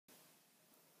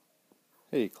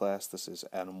Hey class, this is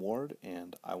Adam Ward,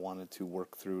 and I wanted to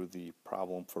work through the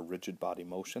problem for rigid body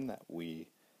motion that we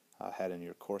had in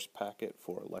your course packet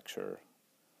for lecture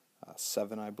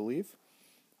 7, I believe.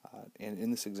 And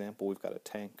in this example, we've got a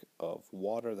tank of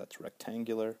water that's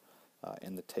rectangular,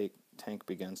 and the tank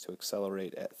begins to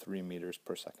accelerate at 3 meters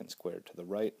per second squared to the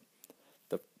right.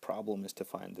 The problem is to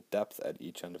find the depth at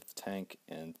each end of the tank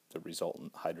and the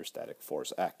resultant hydrostatic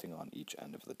force acting on each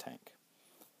end of the tank.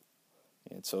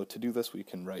 And so to do this, we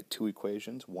can write two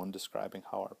equations, one describing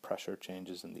how our pressure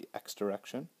changes in the x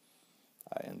direction,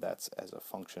 and that's as a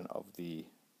function of the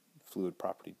fluid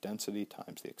property density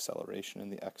times the acceleration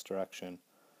in the x direction.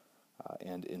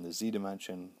 And in the z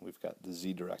dimension, we've got the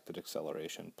z-directed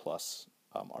acceleration plus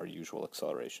our usual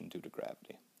acceleration due to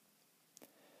gravity.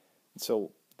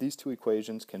 So these two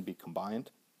equations can be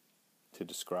combined to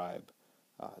describe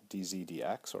dz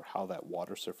dx, or how that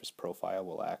water surface profile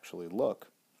will actually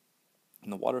look.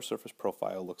 And the water surface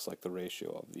profile looks like the ratio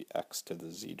of the x to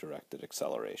the z-directed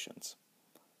accelerations.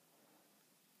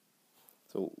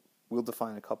 So we'll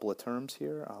define a couple of terms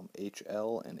here,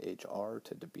 HL and HR,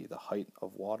 to be the height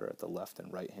of water at the left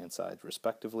and right hand sides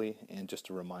respectively, and just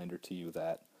a reminder to you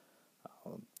that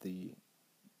the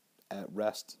at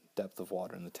rest depth of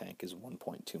water in the tank is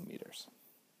 1.2 meters.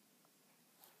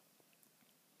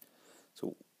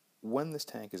 So when this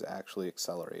tank is actually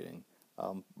accelerating,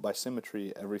 by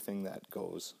symmetry, everything that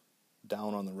goes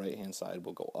down on the right-hand side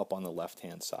will go up on the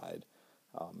left-hand side.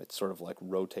 It's sort of like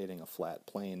rotating a flat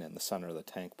plane, and the center of the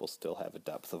tank will still have a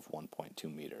depth of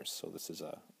 1.2 meters. So this is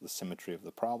the symmetry of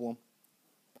the problem.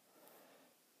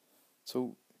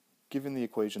 So given the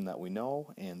equation that we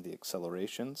know and the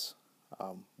accelerations,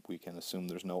 we can assume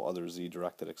there's no other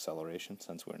z-directed acceleration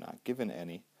since we're not given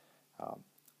any.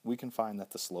 We can find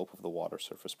that the slope of the water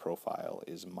surface profile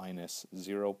is minus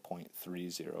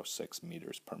 0.306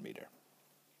 meters per meter.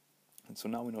 And so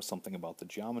now we know something about the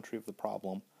geometry of the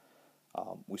problem.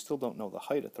 We still don't know the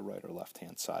height at the right or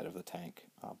left-hand side of the tank,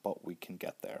 but we can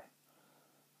get there.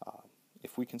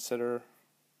 If we consider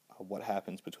what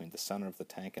happens between the center of the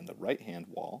tank and the right-hand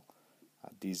wall,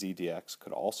 dz dx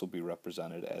could also be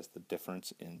represented as the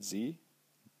difference in z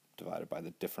divided by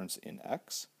the difference in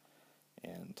x,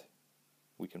 and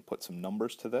we can put some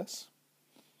numbers to this.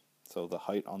 So the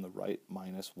height on the right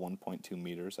minus 1.2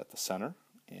 meters at the center,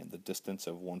 and the distance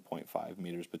of 1.5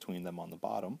 meters between them on the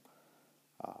bottom.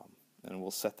 And we'll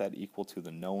set that equal to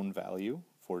the known value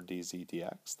for dz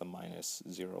dx, the minus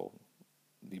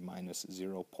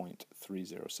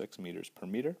 0.306 meters per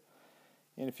meter.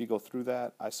 And if you go through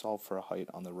that, I solve for a height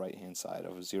on the right-hand side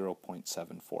of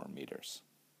 0.74 meters.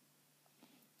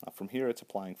 Now from here, it's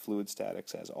applying fluid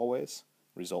statics as always.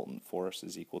 Resultant force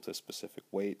is equal to specific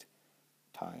weight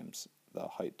times the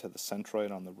height to the centroid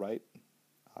on the right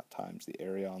times the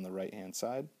area on the right-hand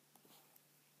side.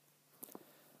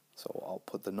 So I'll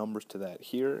put the numbers to that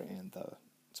here, and the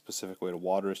specific weight of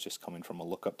water is just coming from a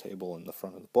lookup table in the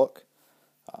front of the book.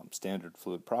 Standard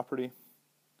fluid property.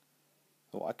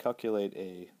 So I calculate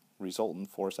a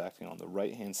resultant force acting on the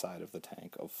right-hand side of the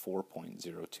tank of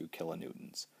 4.02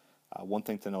 kilonewtons. One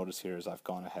thing to notice here is I've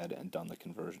gone ahead and done the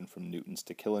conversion from newtons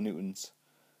to kilonewtons,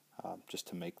 just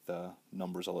to make the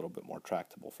numbers a little bit more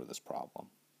tractable for this problem.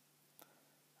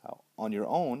 On your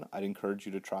own, I'd encourage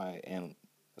you to try a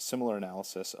similar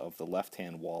analysis of the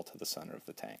left-hand wall to the center of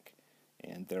the tank.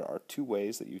 And there are two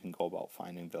ways that you can go about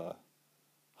finding the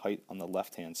height on the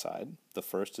left-hand side. The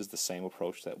first is the same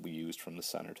approach that we used from the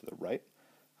center to the right,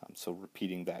 so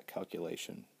repeating that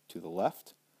calculation to the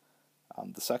left.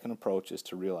 The second approach is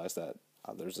to realize that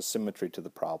there's a symmetry to the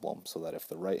problem, so that if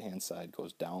the right-hand side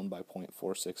goes down by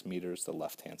 0.46 meters, the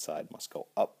left-hand side must go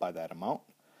up by that amount.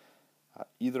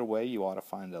 Either way, you ought to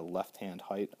find a left-hand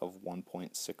height of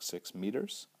 1.66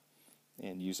 meters,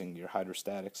 and using your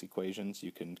hydrostatics equations,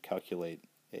 you can calculate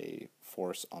a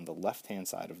force on the left-hand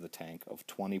side of the tank of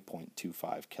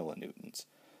 20.25 kilonewtons.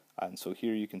 And so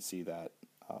here you can see that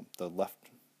the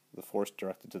force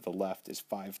directed to the left is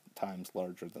 5 times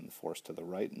larger than the force to the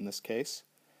right in this case.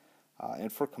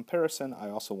 And for comparison, I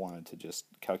also wanted to just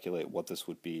calculate what this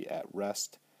would be at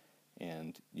rest,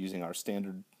 and using our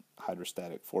standard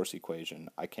hydrostatic force equation,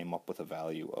 I came up with a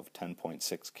value of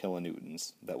 10.6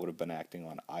 kilonewtons that would have been acting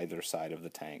on either side of the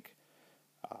tank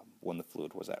when the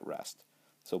fluid was at rest.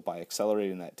 So by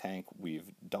accelerating that tank,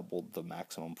 we've doubled the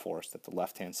maximum force that the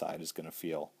left-hand side is going to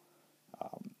feel,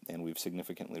 and we've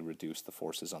significantly reduced the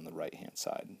forces on the right-hand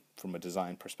side. From a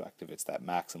design perspective, it's that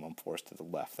maximum force to the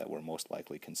left that we're most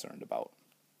likely concerned about.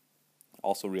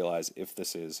 Also realize if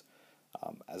this is,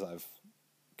 as I've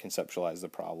conceptualized the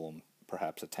problem,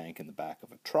 perhaps a tank in the back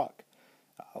of a truck,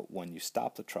 When you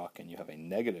stop the truck and you have a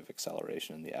negative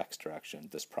acceleration in the x direction,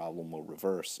 this problem will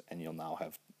reverse and you'll now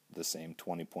have the same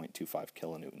 20.25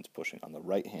 kilonewtons pushing on the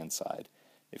right hand side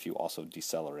if you also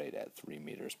decelerate at 3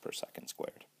 meters per second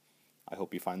squared. I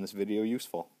hope you find this video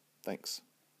useful. Thanks.